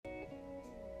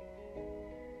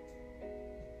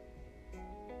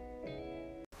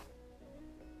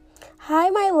Hi,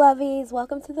 my lovies.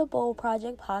 Welcome to the Bold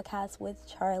Project podcast with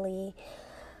Charlie.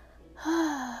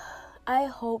 I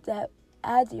hope that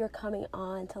as you're coming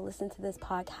on to listen to this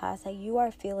podcast, that you are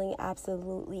feeling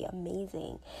absolutely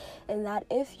amazing. And that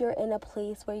if you're in a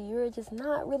place where you're just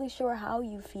not really sure how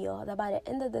you feel, that by the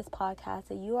end of this podcast,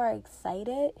 that you are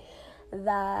excited,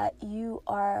 that you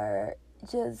are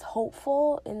just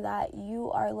hopeful, and that you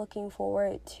are looking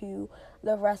forward to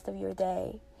the rest of your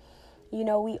day. You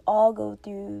know, we all go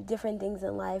through different things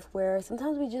in life where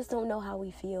sometimes we just don't know how we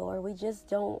feel, or we just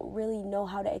don't really know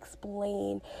how to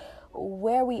explain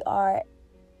where we are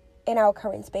in our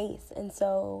current space. And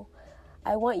so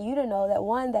I want you to know that,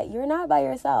 one, that you're not by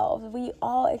yourself. We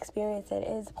all experience it. It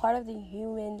is part of the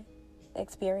human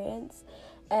experience,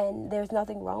 and there's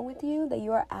nothing wrong with you, that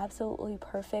you are absolutely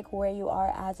perfect where you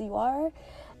are as you are.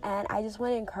 And I just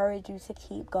want to encourage you to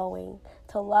keep going,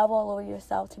 to love all over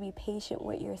yourself, to be patient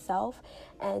with yourself,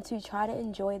 and to try to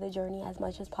enjoy the journey as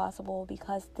much as possible,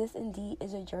 because this indeed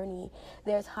is a journey.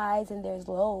 There's highs and there's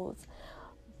lows,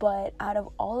 but out of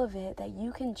all of it, that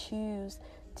you can choose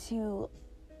to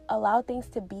allow things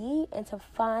to be and to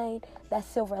find that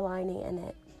silver lining in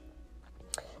it.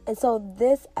 And so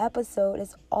this episode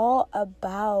is all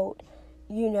about,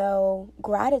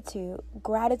 gratitude.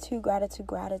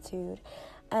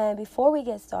 And before we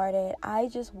get started, I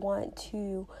just want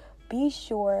to be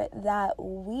sure that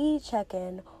we check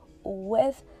in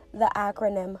with the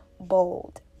acronym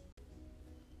BOLD.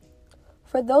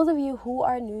 For those of you who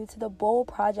are new to the Bold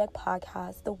Project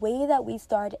podcast, the way that we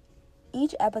start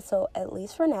each episode, at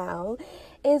least for now,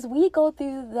 is we go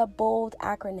through the BOLD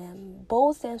acronym.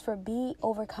 BOLD stands for Be,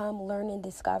 Overcome, Learn, and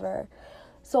Discover.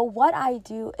 So what I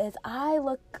do is I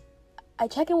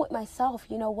check in with myself.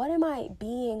 What am I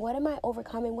being? What am I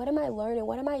overcoming? What am I learning?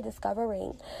 What am I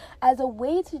discovering? As a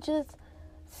way to just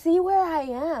see where I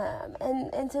am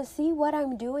and to see what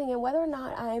I'm doing, and whether or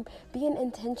not I'm being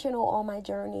intentional on my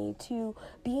journey to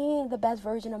being the best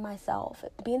version of myself,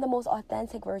 being the most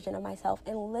authentic version of myself,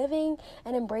 and living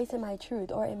and embracing my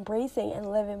truth, or embracing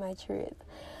and living my truth.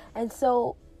 And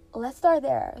so let's start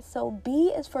there. So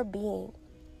B is for being.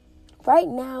 Right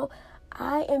now,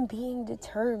 I am being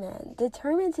determined to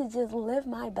just live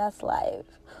my best life,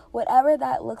 whatever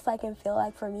that looks like and feel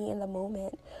like for me in the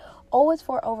moment. O is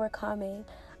for overcoming.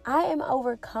 I am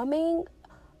overcoming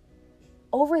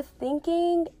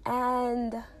overthinking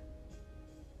and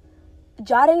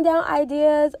jotting down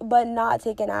ideas but not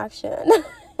taking action.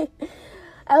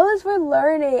 L is for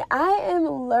learning. I am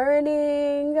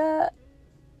learning,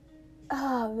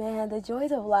 the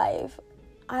joys of life.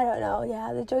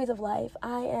 The joys of life.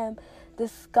 I am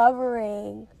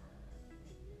discovering.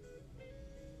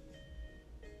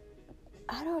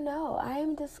 I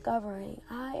am discovering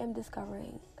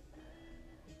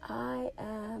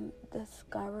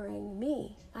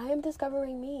me.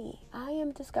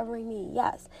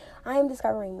 Yes, I am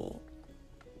discovering me.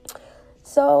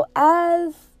 So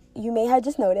as you may have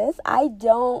just noticed, I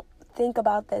don't think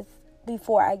about this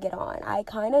before I get on. I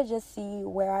kind of just see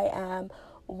where I am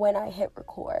when I hit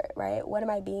record, right? What am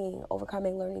I being,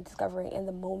 overcoming, learning, discovering in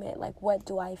the moment? Like, what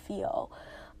do I feel?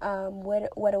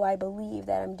 What do I believe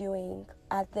that I'm doing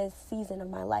at this season of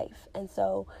my life? And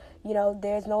so,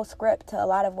 there's no script to a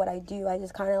lot of what I do. I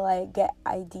just kind of get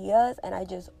ideas and I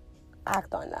just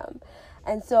act on them.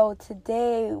 And so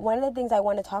today, one of the things I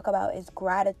want to talk about is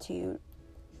gratitude,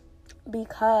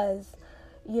 because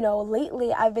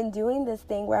lately I've been doing this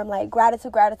thing where I'm like,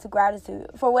 gratitude.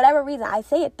 For whatever reason, I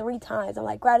say it 3 times. I'm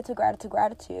like,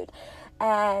 gratitude.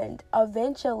 And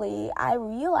eventually I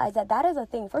realized that is a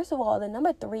thing. First of all, the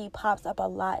number 3 pops up a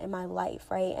lot in my life,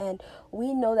 right? And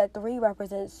we know that 3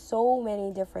 represents so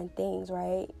many different things,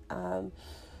 right?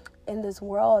 In this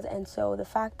world. And so the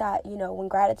fact that, when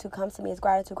gratitude comes to me, it's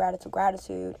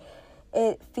gratitude,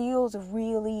 it feels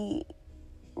really,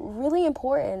 really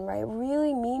important, right?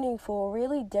 Really meaningful,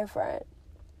 really different.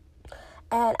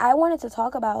 And I wanted to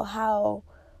talk about how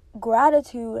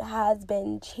gratitude has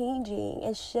been changing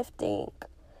and shifting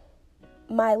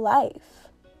my life.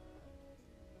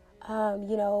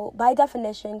 By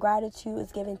definition, gratitude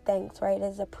is giving thanks, right?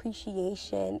 It's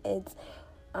appreciation, it's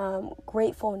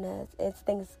gratefulness, it's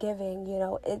thanksgiving,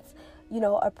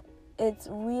 it's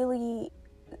really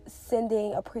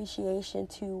sending appreciation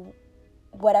to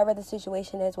whatever the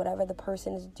situation is, whatever the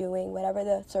person is doing, whatever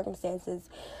the circumstances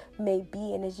may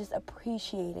be, and it's just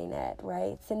appreciating it,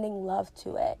 right? Sending love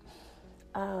to it,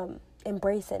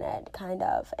 embracing it, kind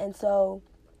of. And so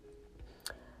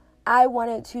I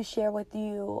wanted to share with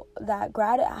you that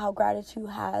how gratitude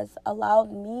has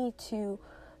allowed me to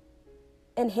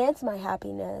enhance my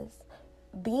happiness,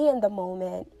 be in the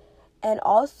moment, and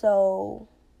also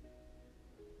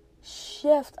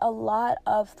shift a lot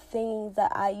of things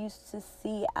that I used to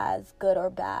see as good or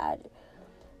bad.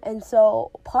 And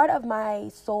so part of my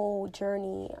soul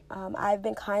journey, I've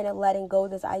been kind of letting go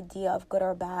of this idea of good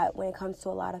or bad when it comes to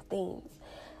a lot of things.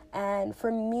 And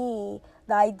for me,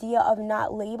 the idea of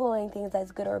not labeling things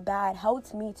as good or bad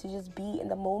helps me to just be in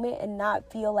the moment and not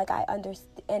feel like I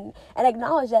understand and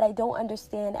acknowledge that I don't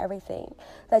understand everything.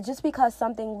 That just because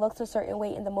something looks a certain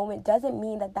way in the moment doesn't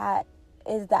mean that that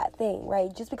is that thing,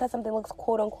 right? Just because something looks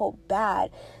quote unquote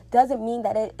bad doesn't mean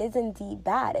that it is indeed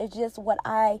bad. It's just what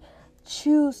I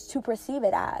choose to perceive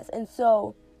it as. And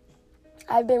so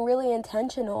I've been really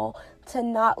intentional to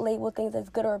not label things as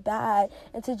good or bad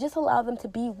and to just allow them to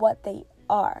be what they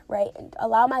are, right? And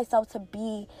allow myself to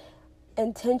be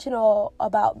intentional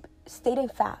about stating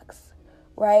facts,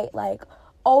 right? Like,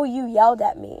 oh, you yelled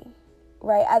at me,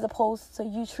 right? As opposed to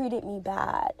you treated me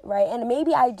bad, right? And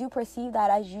maybe I do perceive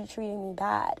that as you treating me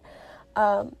bad.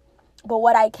 But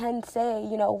what I can say,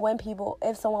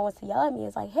 if someone wants to yell at me,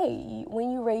 is like, hey,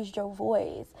 when you raised your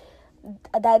voice,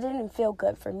 that didn't feel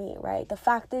good for me, right? The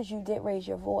fact is you did raise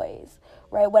your voice,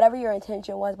 right? Whatever your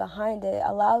intention was behind it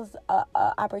allows a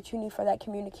opportunity for that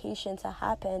communication to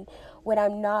happen when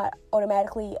I'm not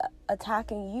automatically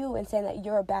attacking you and saying that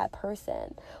you're a bad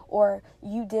person or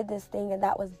you did this thing and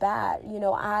that was bad.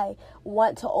 I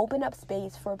want to open up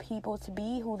space for people to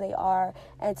be who they are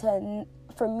and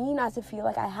for me not to feel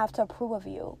like I have to approve of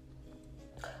you.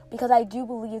 Because I do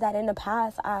believe that in the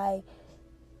past I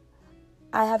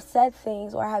have said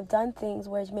things or I have done things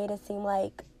where it's made it seem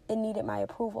like it needed my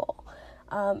approval,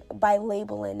 by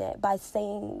labeling it, by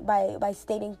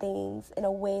stating things in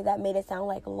a way that made it sound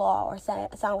like law or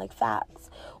sound like facts,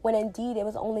 when indeed it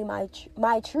was only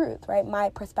my truth, right? My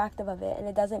perspective of it, and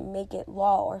it doesn't make it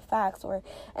law or facts or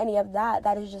any of that.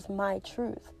 That is just my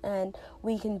truth, and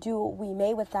we can do what we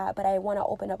may with that, but I want to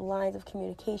open up lines of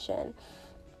communication.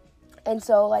 And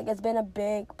so, it's been a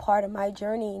big part of my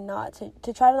journey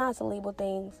to try not to label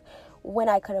things when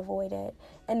I could avoid it.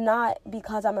 And not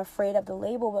because I'm afraid of the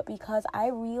label, but because I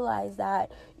realized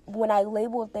that when I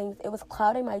labeled things, it was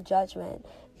clouding my judgment.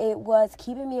 It was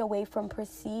keeping me away from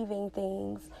perceiving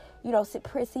things,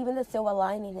 perceiving the silver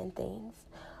lining in things.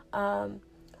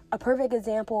 A perfect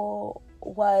example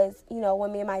was,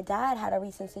 when me and my dad had a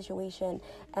recent situation,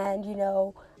 and,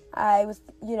 I was,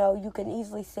 you can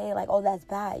easily say like, oh, that's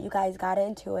bad. You guys got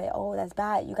into it. Oh, that's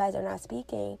bad. You guys are not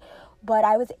speaking. But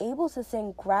I was able to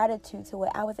sing gratitude to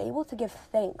it. I was able to give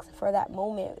thanks for that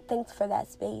moment, thanks for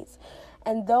that space.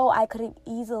 And though I could have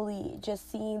easily just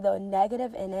seen the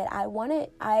negative in it,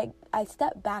 I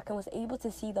stepped back and was able to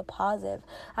see the positive.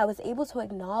 I was able to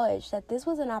acknowledge that this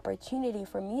was an opportunity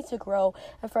for me to grow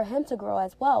and for him to grow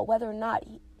as well. Whether or not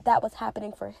that was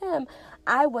happening for him,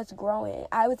 I was growing.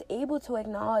 I was able to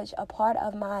acknowledge a part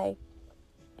of my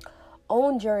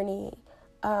own journey,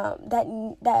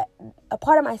 that a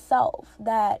part of myself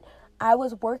that I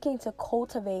was working to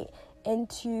cultivate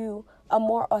into a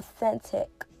more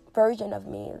authentic version of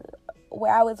me,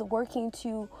 where I was working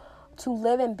to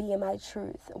live and be in my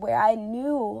truth, where I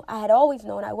had always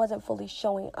known I wasn't fully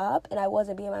showing up and I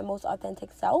wasn't being my most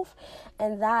authentic self,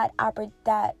 and that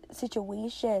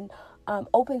situation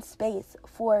open space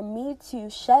for me to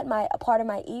shed a part of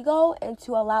my ego and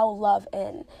to allow love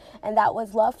in. And that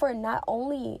was love for not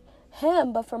only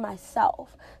him, but for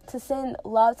myself, to send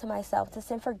love to myself, to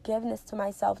send forgiveness to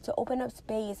myself, to open up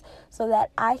space so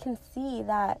that I can see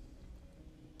that,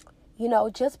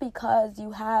 just because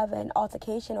you have an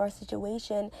altercation or a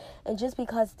situation and just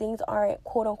because things aren't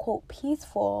quote unquote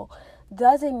peaceful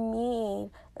doesn't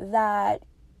mean that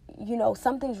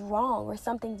something's wrong or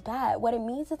something's bad. What it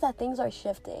means is that things are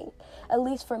shifting, at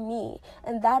least for me,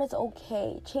 and that is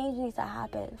okay. Change needs to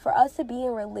happen. For us to be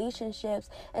in relationships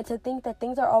and to think that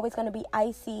things are always going to be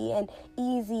icy and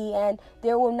easy and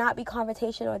there will not be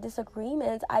confrontation or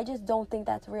disagreements, I just don't think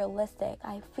that's realistic.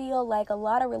 I feel like a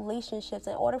lot of relationships,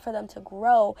 in order for them to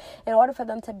grow, in order for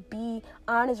them to be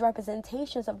honest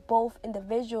representations of both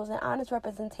individuals and honest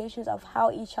representations of how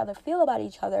each other feel about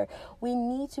each other, we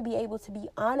need to be able to be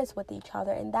honest with each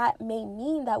other, and that may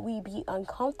mean that we be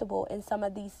uncomfortable in some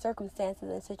of these circumstances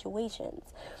and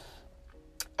situations.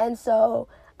 And so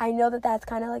I know that that's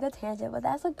kind of like a tangent, but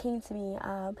that's what came to me.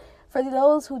 For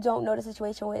those who don't know the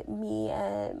situation with me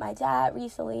and my dad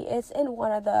recently, it's in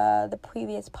one of the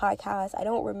previous podcasts. I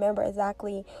don't remember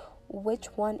exactly which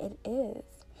one it is,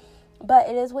 but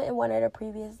it is in one of the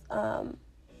previous, and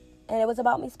it was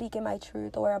about me speaking my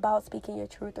truth or about speaking your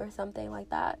truth or something like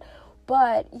that.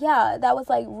 But yeah, that was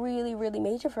like really, really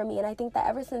major for me. And I think that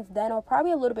ever since then, or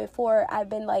probably a little bit before, I've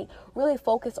been like really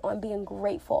focused on being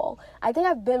grateful. I think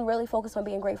I've been really focused on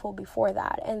being grateful before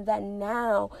that. And then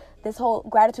now this whole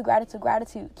gratitude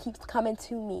keeps coming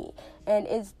to me. And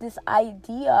it's this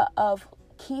idea of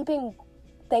keeping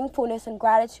thankfulness and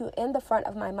gratitude in the front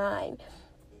of my mind.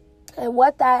 And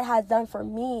what that has done for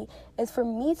me is for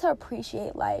me to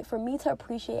appreciate life, for me to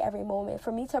appreciate every moment,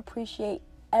 for me to appreciate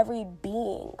every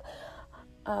being.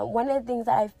 One of the things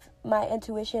that my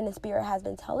intuition and spirit has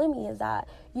been telling me is that,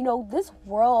 this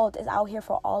world is out here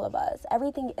for all of us.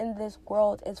 Everything in this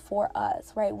world is for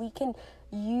us, right? We can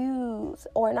we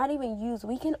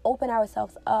can open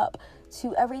ourselves up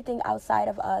to everything outside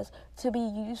of us to be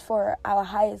used for our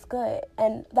highest good,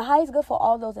 and the highest good for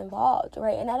all those involved,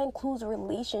 right? And that includes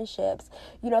relationships,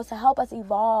 to help us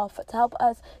evolve, to help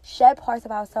us shed parts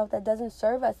of ourselves that doesn't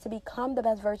serve us, to become the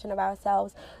best version of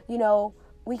ourselves.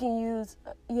 We can use,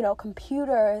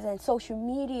 computers and social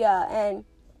media and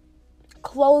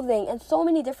clothing and so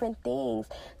many different things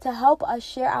to help us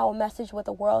share our message with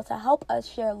the world, to help us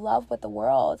share love with the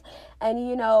world. And,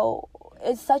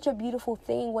 it's such a beautiful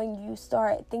thing when you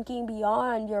start thinking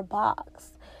beyond your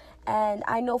box. And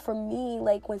I know for me,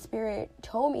 like when Spirit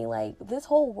told me, like, this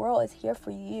whole world is here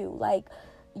for you. Like,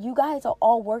 you guys are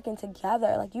all working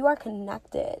together. Like, you are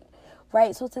connected,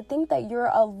 right? So to think that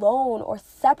you're alone or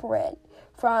separate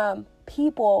from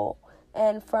people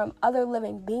and from other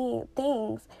living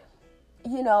things,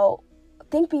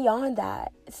 think beyond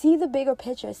that. See the bigger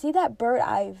picture. See that bird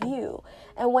eye view.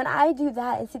 And when I do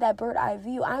that and see that bird eye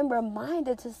view, I'm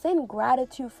reminded to send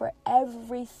gratitude for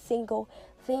every single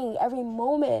thing, every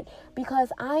moment,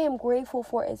 because I am grateful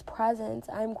for its presence.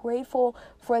 I'm grateful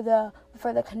for the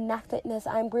connectedness.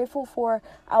 I'm grateful for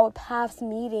our paths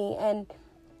meeting and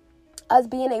us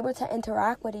being able to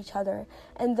interact with each other.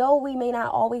 And though we may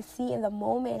not always see in the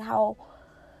moment how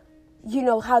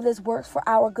this works for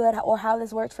our good or how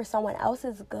this works for someone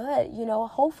else's good,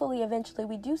 hopefully eventually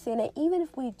we do see it. And even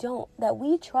if we don't, that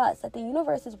we trust that the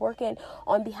universe is working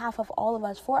on behalf of all of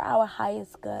us for our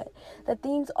highest good, that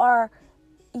things are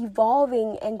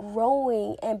evolving and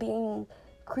growing and being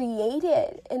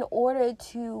created in order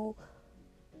to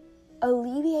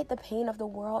alleviate the pain of the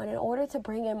world and in order to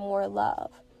bring in more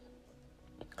love.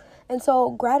 And so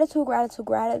gratitude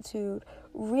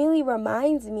really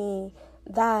reminds me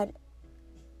that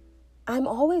I'm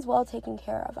always well taken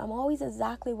care of. I'm always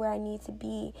exactly where I need to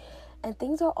be. And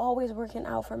things are always working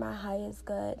out for my highest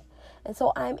good. And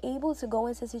so I'm able to go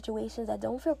into situations that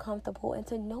don't feel comfortable and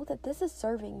to know that this is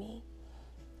serving me,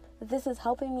 that this is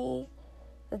helping me,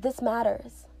 that this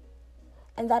matters,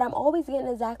 and that I'm always getting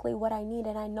exactly what I need.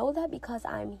 And I know that because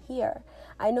I'm here.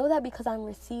 I know that because I'm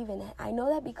receiving it. I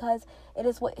know that because it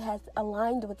is what has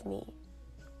aligned with me.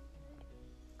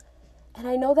 And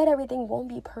I know that everything won't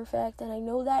be perfect, and I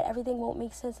know that everything won't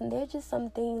make sense, and there's just some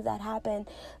things that happen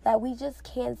that we just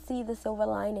can't see the silver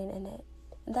lining in it.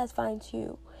 And that's fine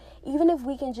too. Even if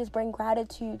we can just bring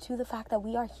gratitude to the fact that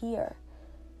we are here,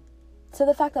 to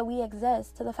the fact that we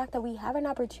exist, to the fact that we have an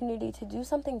opportunity to do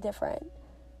something different.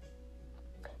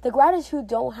 The gratitude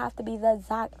don't have to be the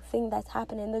exact thing that's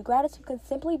happening. The gratitude can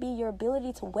simply be your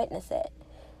ability to witness it.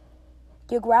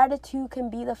 Your gratitude can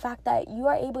be the fact that you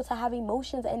are able to have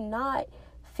emotions and not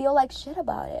feel like shit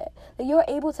about it. That you're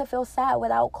able to feel sad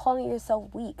without calling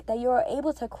yourself weak. That you're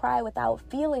able to cry without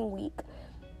feeling weak.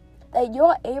 That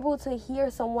you're able to hear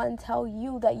someone tell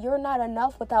you that you're not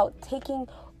enough without taking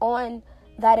on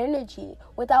that energy,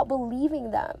 without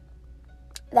believing them.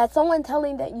 That someone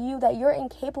telling you that you're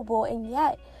incapable, and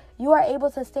yet you are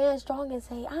able to stand strong and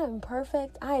say, I am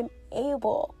perfect, I am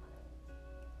able.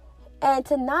 And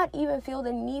to not even feel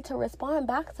the need to respond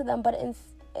back to them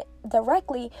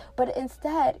directly, but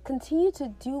instead continue to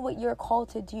do what you're called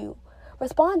to do.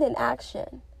 Respond in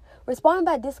action. Respond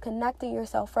by disconnecting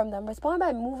yourself from them. Respond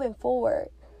by moving forward.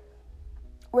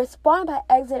 Respond by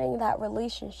exiting that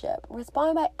relationship.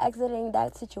 Respond by exiting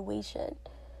that situation.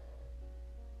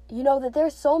 That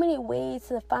there's so many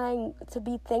ways to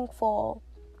be thankful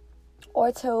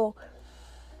or to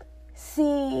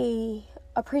see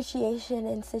appreciation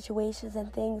in situations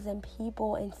and things and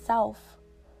people and self,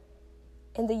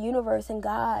 in the universe and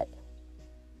God.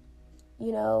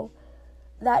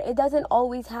 That it doesn't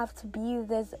always have to be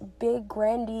this big,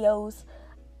 grandiose,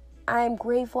 I'm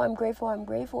grateful.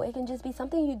 It can just be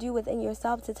something you do within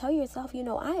yourself to tell yourself,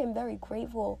 I am very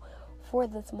grateful for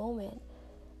this moment.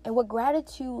 And what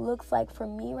gratitude looks like for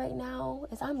me right now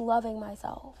is I'm loving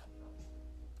myself.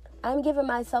 I'm giving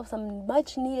myself some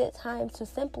much needed time to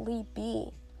simply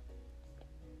be.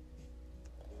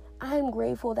 I'm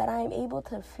grateful that I am able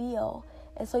to feel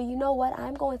And so, you know what?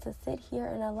 I'm going to sit here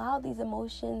and allow these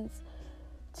emotions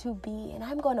to be, and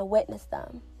I'm going to witness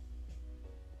them.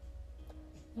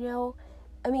 You know,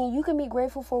 I mean, you can be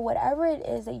grateful for whatever it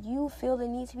is that you feel the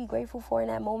need to be grateful for in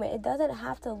that moment. It doesn't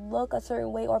have to look a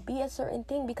certain way or be a certain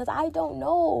thing, because I don't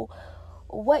know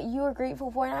what you're grateful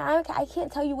for, and I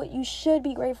can't tell you what you should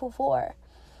be grateful for.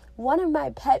 One of my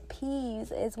pet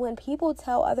peeves is when people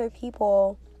tell other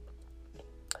people,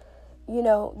 you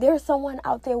know, there's someone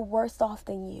out there worse off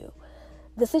than you.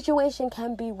 The situation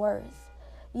can be worse.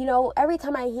 You know, every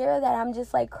time I hear that, I'm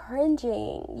just like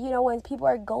cringing, you know, when people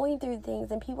are going through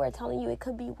things and people are telling you it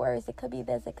could be worse, it could be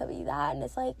this, it could be that. And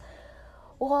it's like,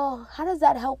 well, how does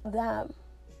that help them,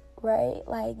 right?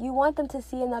 Like, you want them to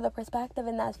see another perspective,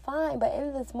 and that's fine. But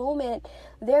in this moment,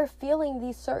 they're feeling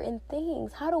these certain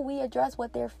things. How do we address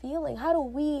what they're feeling? How do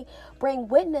we bring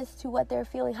witness to what they're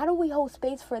feeling? How do we hold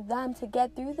space for them to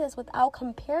get through this without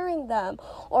comparing them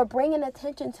or bringing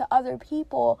attention to other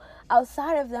people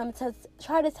outside of them to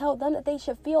try to tell them that they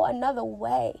should feel another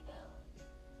way,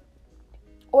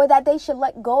 or that they should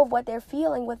let go of what they're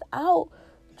feeling without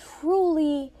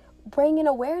truly bringing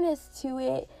awareness to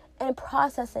it and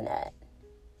processing it?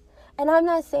 And I'm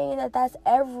not saying that that's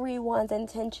everyone's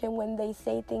intention when they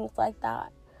say things like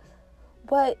that,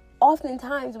 but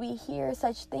oftentimes we hear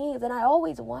such things, and I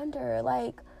always wonder,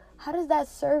 like, how does that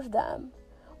serve them?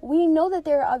 We know that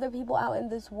there are other people out in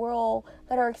this world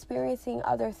that are experiencing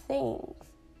other things,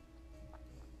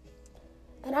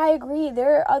 and I agree,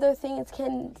 there are other things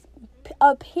can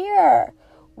appear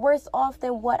worse off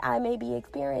than what I may be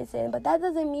experiencing, but that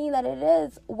doesn't mean that it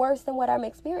is worse than what I'm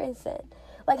experiencing.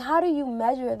 Like, how do you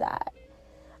measure that?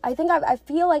 I think I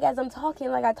feel like as I'm talking,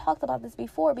 like I talked about this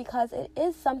before, because it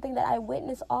is something that I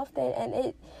witness often, and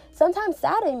it sometimes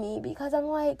saddens me, because I'm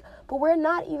like, but we're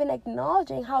not even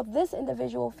acknowledging how this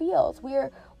individual feels.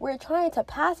 We're trying to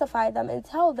pacify them and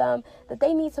tell them that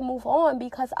they need to move on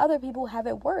because other people have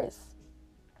it worse.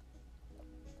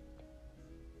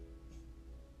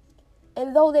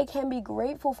 And though they can be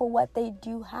grateful for what they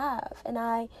do have, and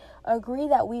I agree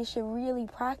that we should really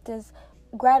practice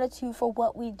gratitude for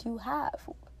what we do have,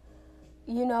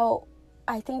 you know,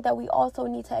 I think that we also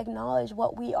need to acknowledge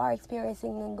what we are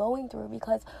experiencing and going through,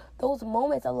 because those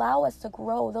moments allow us to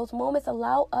grow. Those moments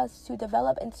allow us to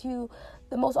develop into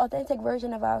the most authentic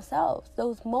version of ourselves.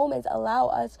 Those moments allow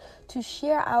us to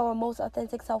share our most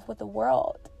authentic self with the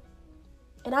world.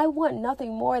 And I want nothing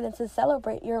more than to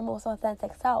celebrate your most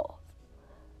authentic self.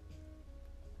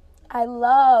 I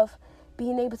love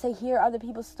being able to hear other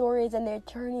people's stories and their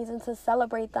journeys, and to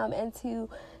celebrate them, and to,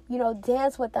 you know,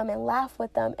 dance with them and laugh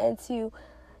with them, and to,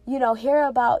 you know, hear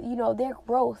about, you know, their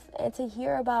growth, and to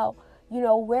hear about, you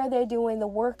know, where they're doing the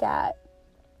work at,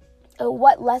 and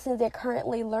what lessons they're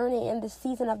currently learning in the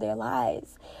season of their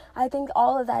lives. I think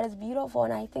all of that is beautiful,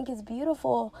 and I think it's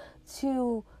beautiful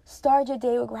to start your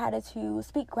day with gratitude,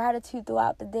 speak gratitude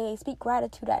throughout the day, speak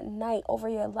gratitude at night over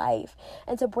your life,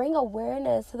 and to bring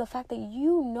awareness to the fact that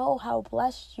you know how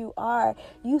blessed you are.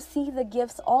 You see the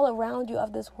gifts all around you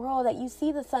of this world, that you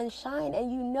see the sun shine,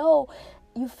 and you know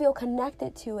you feel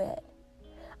connected to it.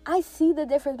 I see the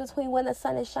difference between when the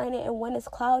sun is shining and when it's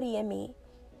cloudy in me.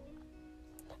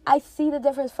 I see the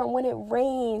difference from when it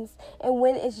rains and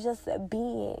when it's just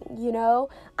being, you know.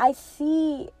 I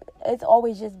see it's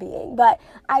always just being, but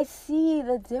I see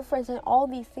the difference in all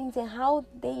these things and how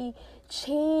they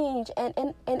change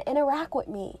and interact with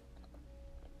me.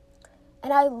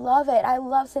 And I love it. I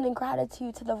love sending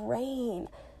gratitude to the rain,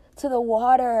 to the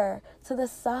water, to the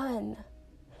sun,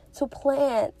 to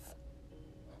plants,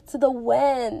 to the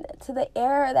wind, to the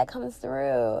air that comes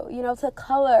through, you know, to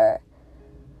color.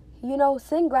 You know,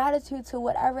 send gratitude to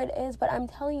whatever it is. But I'm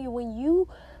telling you, when you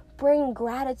bring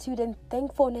gratitude and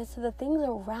thankfulness to the things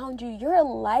around you, your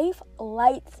life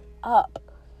lights up.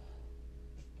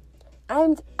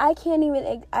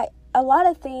 A lot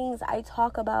of things I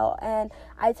talk about, and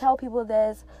I tell people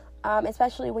this,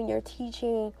 especially when you're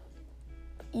teaching,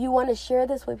 you want to share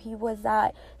this with people, is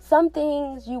that some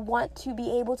things you want to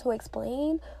be able to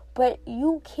explain, but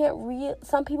you can't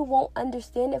some people won't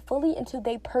understand it fully until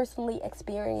they personally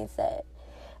experience it.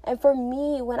 And for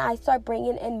me, when I start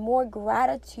bringing in more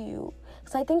gratitude,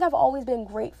 because I think I've always been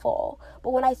grateful, but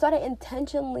when I started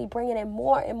intentionally bringing in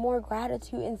more and more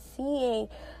gratitude and seeing,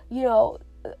 you know,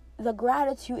 the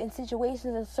gratitude in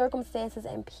situations and circumstances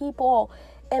and people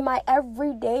in my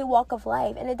everyday walk of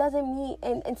life, and it doesn't mean,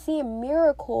 and seeing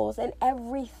miracles in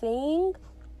everything,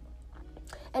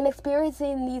 and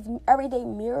experiencing these everyday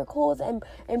miracles and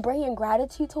bringing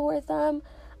gratitude towards them,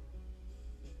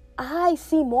 I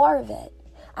see more of it.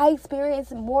 I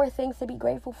experience more things to be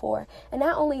grateful for. And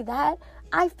not only that,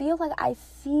 I feel like I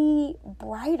see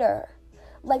brighter.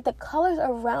 Like the colors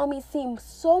around me seem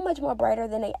so much more brighter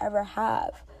than they ever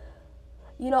have.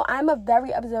 I'm a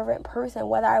very observant person.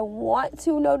 Whether I want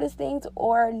to notice things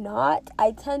or not,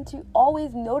 I tend to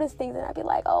always notice things and I'd be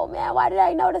like, oh man, why did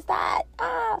I notice that?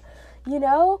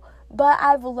 But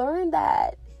I've learned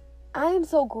that I am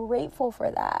so grateful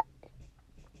for that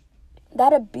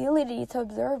ability to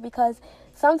observe, because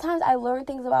sometimes I learn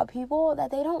things about people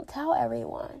that they don't tell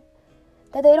everyone,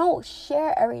 that they don't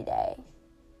share every day,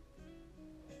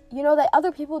 that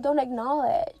other people don't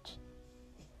acknowledge.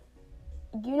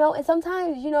 And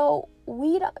sometimes,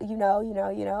 we don't,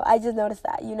 I just noticed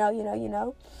that,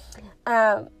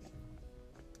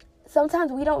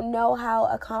 sometimes we don't know how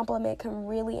a compliment can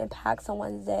really impact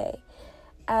someone's day.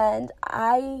 And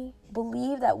I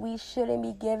believe that we shouldn't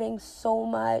be giving so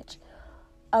much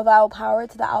of our power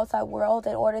to the outside world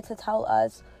in order to tell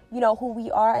us, who we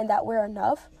are and that we're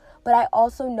enough. But I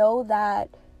also know that,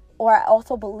 or I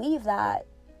also believe that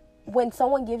when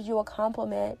someone gives you a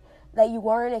compliment that you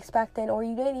weren't expecting, or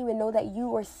you didn't even know that you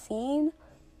were seen,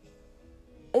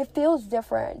 it feels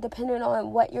different depending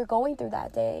on what you're going through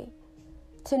that day.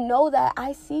 To know that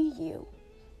I see you,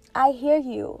 I hear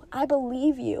you, I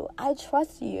believe you, I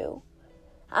trust you,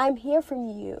 I'm here for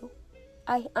you,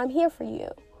 I'm here for you,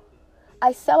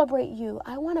 I celebrate you,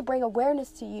 I want to bring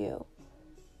awareness to you,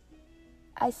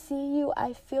 I see you,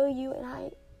 I feel you,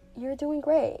 and you're doing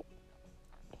great.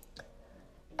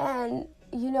 And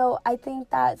I think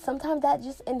that sometimes that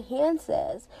just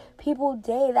enhances people's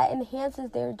day, that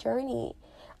enhances their journey.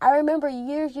 I remember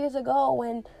years ago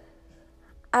when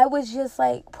I was just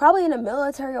like probably in the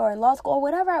military or in law school or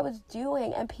whatever I was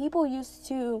doing, and people used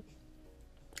to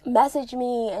message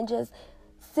me and just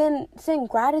send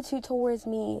gratitude towards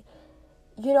me.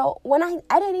 When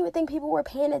I didn't even think people were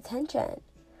paying attention.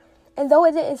 And though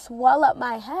it didn't swell up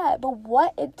my head, but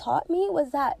what it taught me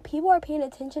was that people are paying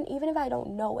attention even if I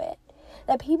don't know it.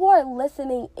 That people are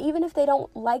listening even if they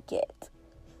don't like it,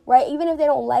 right? Even if they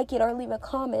don't like it or leave a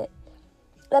comment.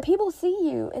 That people see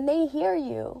you and they hear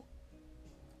you.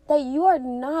 That you are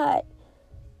not,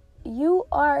 what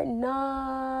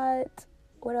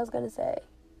I was going to say?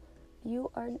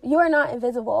 You are not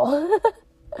invisible.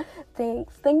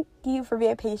 Thanks. Thank you for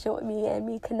being patient with me and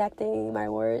me connecting my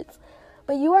words.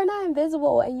 But you are not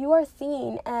invisible and you are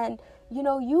seen. And,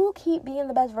 you keep being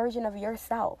the best version of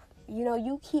yourself.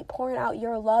 You keep pouring out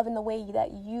your love in the way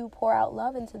that you pour out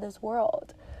love into this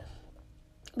world.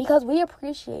 Because we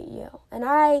appreciate you.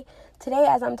 And today,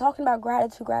 as I'm talking about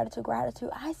gratitude,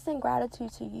 I send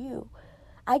gratitude to you.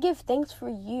 I give thanks for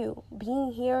you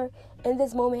being here in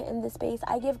this moment, in this space.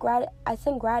 I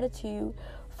send gratitude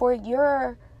for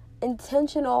your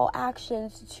intentional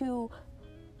actions to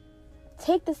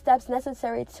take the steps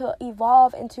necessary to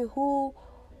evolve into who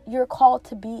you're called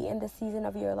to be in this season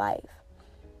of your life.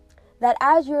 That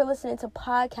as you're listening to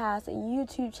podcasts and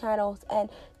YouTube channels and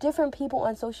different people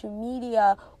on social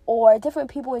media or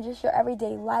different people in just your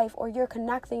everyday life, or you're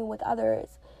connecting with others,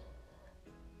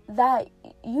 that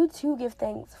you too give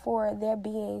thanks for their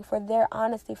being, for their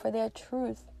honesty, for their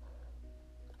truth,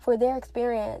 for their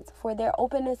experience, for their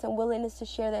openness and willingness to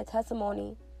share their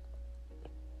testimony.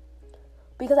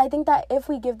 Because I think that if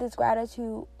we give this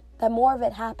gratitude, that more of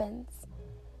it happens.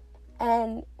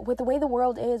 And with the way the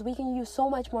world is, we can use so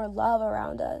much more love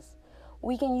around us.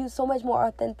 We can use so much more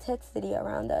authenticity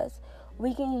around us.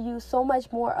 We can use so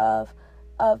much more of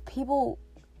people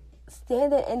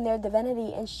standing in their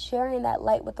divinity and sharing that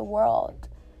light with the world.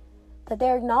 That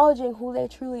they're acknowledging who they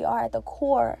truly are at the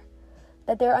core.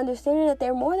 That they're understanding that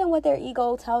they're more than what their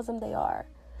ego tells them they are.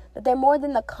 That they're more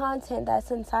than the content that's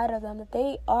inside of them. That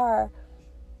they are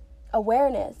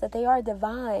awareness. That they are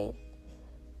divine.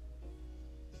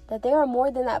 That they are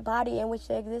more than that body in which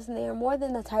they exist, and they are more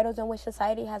than the titles in which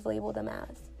society has labeled them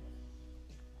as.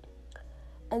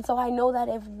 And so I know that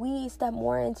if we step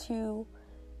more into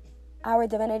our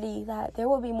divinity, that there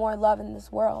will be more love in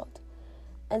this world.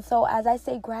 And so as I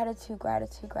say gratitude,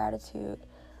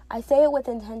 I say it with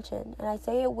intention, and I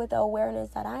say it with awareness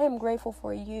that I am grateful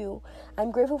for you.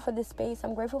 I'm grateful for this space.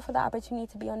 I'm grateful for the opportunity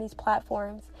to be on these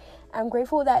platforms. I'm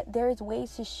grateful that there's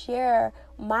ways to share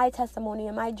my testimony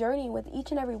and my journey with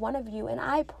each and every one of you. And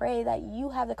I pray that you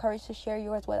have the courage to share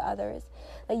yours with others,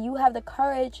 that you have the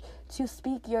courage to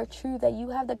speak your truth, that you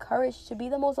have the courage to be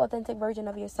the most authentic version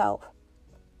of yourself.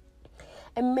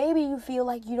 And maybe you feel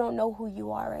like you don't know who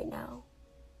you are right now.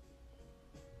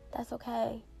 That's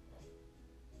okay.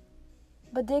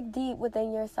 But dig deep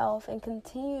within yourself and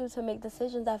continue to make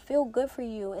decisions that feel good for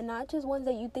you, and not just ones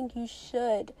that you think you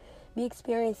should be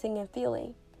experiencing and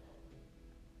feeling.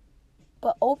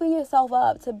 But open yourself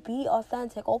up to be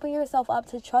authentic. Open yourself up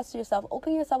to trust yourself.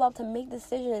 Open yourself up to make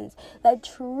decisions that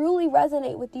truly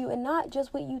resonate with you and not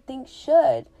just what you think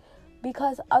should,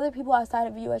 because other people outside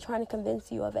of you are trying to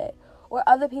convince you of it, or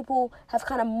other people have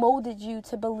kind of molded you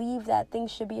to believe that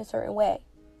things should be a certain way.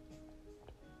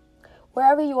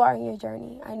 Wherever you are in your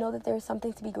journey, I know that there's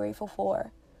something to be grateful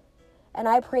for. And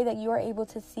I pray that you are able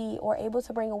to see or able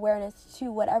to bring awareness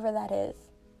to whatever that is.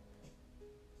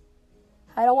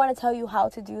 I don't want to tell you how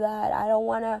to do that. I don't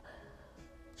want to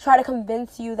try to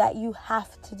convince you that you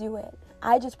have to do it.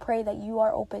 I just pray that you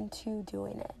are open to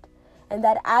doing it. And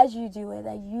that as you do it,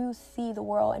 that you see the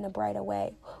world in a brighter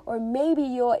way. Or maybe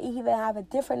you'll even have a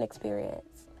different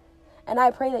experience. And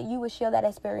I pray that you will share that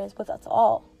experience with us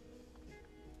all.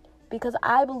 Because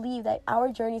I believe that our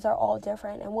journeys are all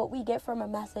different. And what we get from a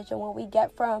message and what we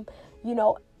get from,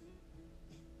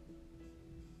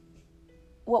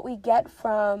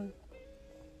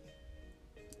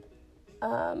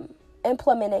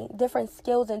 implementing different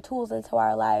skills and tools into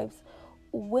our lives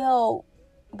will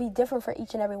be different for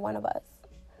each and every one of us,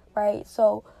 right?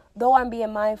 So though I'm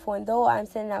being mindful and though I'm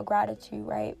sending out gratitude,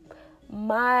 right,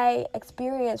 my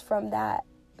experience from that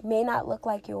may not look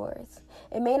like yours.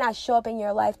 It may not show up in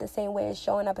your life the same way it's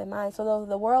showing up in mine. So though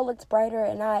the world looks brighter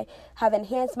and I have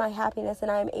enhanced my happiness and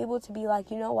I'm able to be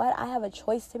like, you know what, I have a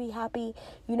choice to be happy.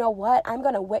 You know what, I'm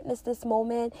going to witness this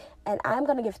moment and I'm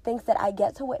going to give thanks that I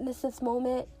get to witness this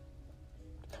moment.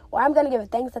 Or I'm going to give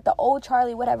thanks that the old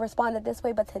Charlie would have responded this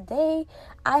way. But today,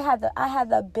 I have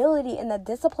the ability and the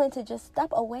discipline to just step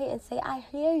away and say, I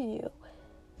hear you.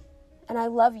 And I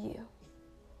love you.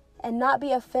 And not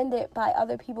be offended by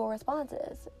other people's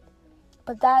responses.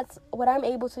 But that's what I'm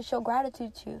able to show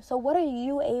gratitude to. So what are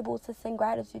you able to send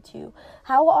gratitude to?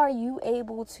 How are you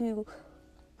able to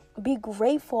be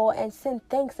grateful and send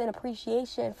thanks and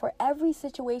appreciation for every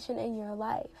situation in your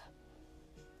life?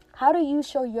 How do you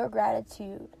show your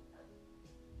gratitude?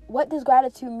 What does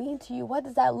gratitude mean to you? What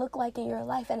does that look like in your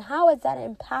life? And how is that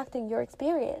impacting your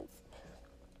experience?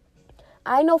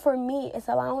 I know for me, it's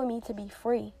allowing me to be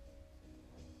free.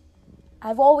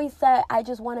 I've always said I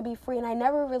just want to be free, and I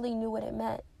never really knew what it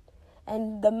meant.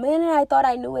 And the minute I thought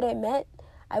I knew what it meant,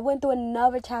 I went through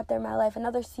another chapter in my life,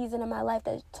 another season of my life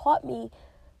that taught me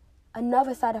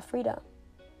another side of freedom.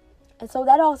 And so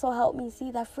that also helped me see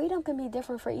that freedom can be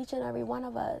different for each and every one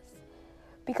of us.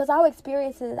 Because our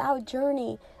experiences, our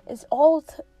journey is all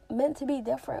meant to be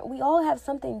different. We all have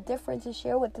something different to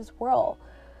share with this world.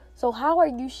 So how are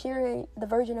you sharing the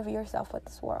version of yourself with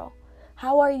this world?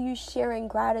 How are you sharing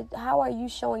gratitude? How are you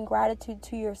showing gratitude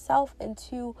to yourself and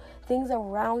to things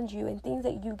around you and things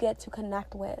that you get to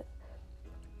connect with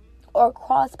or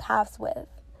cross paths with?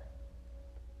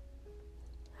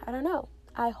 I don't know.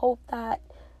 I hope that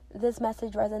this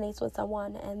message resonates with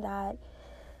someone and that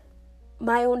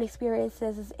my own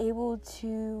experiences is able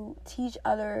to teach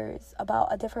others about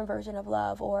a different version of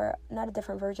love, or not a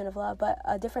different version of love, but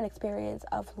a different experience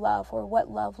of love, or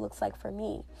what love looks like for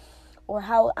me, or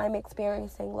how I'm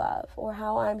experiencing love, or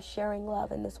how I'm sharing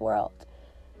love in this world.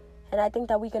 And I think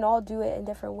that we can all do it in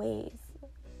different ways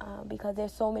because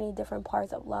there's so many different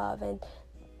parts of love, and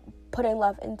putting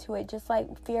love into it, just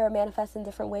like fear manifests in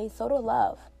different ways, so do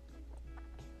love.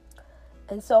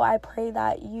 And so I pray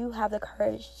that you have the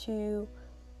courage to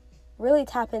really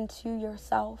tap into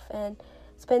yourself and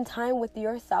spend time with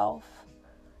yourself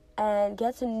and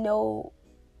get to know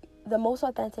the most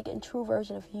authentic and true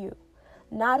version of you.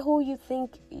 Not who you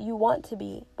think you want to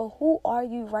be, but who are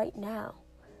you right now?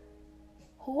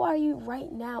 Who are you right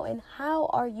now, and how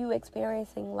are you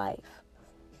experiencing life?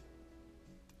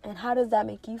 And how does that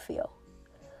make you feel?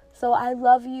 So I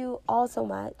love you all so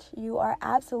much. You are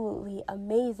absolutely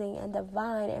amazing and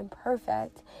divine and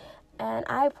perfect. And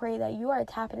I pray that you are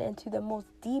tapping into the most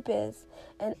deepest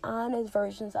and honest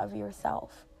versions of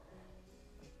yourself.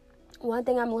 One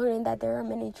thing I'm learning, that there are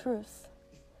many truths.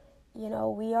 You know,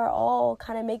 we are all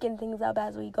kind of making things up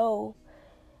as we go.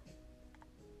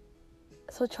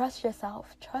 So trust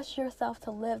yourself. Trust yourself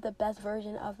to live the best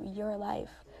version of your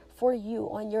life for you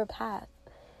on your path.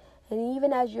 And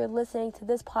even as you're listening to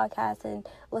this podcast and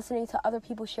listening to other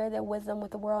people share their wisdom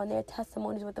with the world and their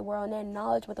testimonies with the world and their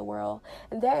knowledge with the world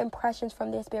and their impressions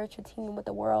from their spiritual team with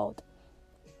the world,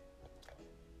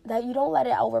 that you don't let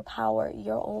it overpower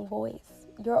your own voice,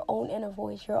 your own inner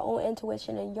voice, your own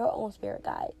intuition, and your own spirit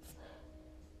guides.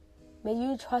 May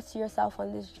you trust yourself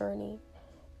on this journey.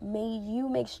 May you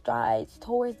make strides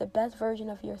towards the best version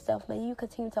of yourself. May you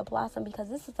continue to blossom, because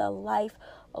this is a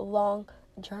lifelong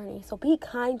journey. So be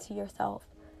kind to yourself.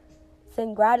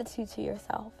 Send gratitude to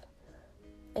yourself.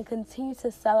 And continue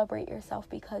to celebrate yourself,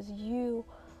 because you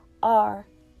are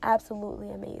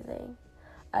absolutely amazing.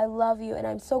 I love you, and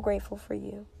I'm so grateful for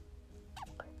you.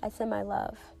 I send my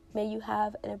love. May you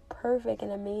have a perfect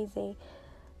and amazing,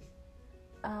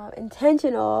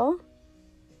 intentional,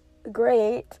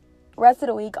 great rest of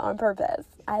the week on purpose.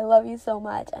 I love you so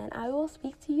much, and I will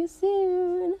speak to you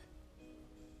soon.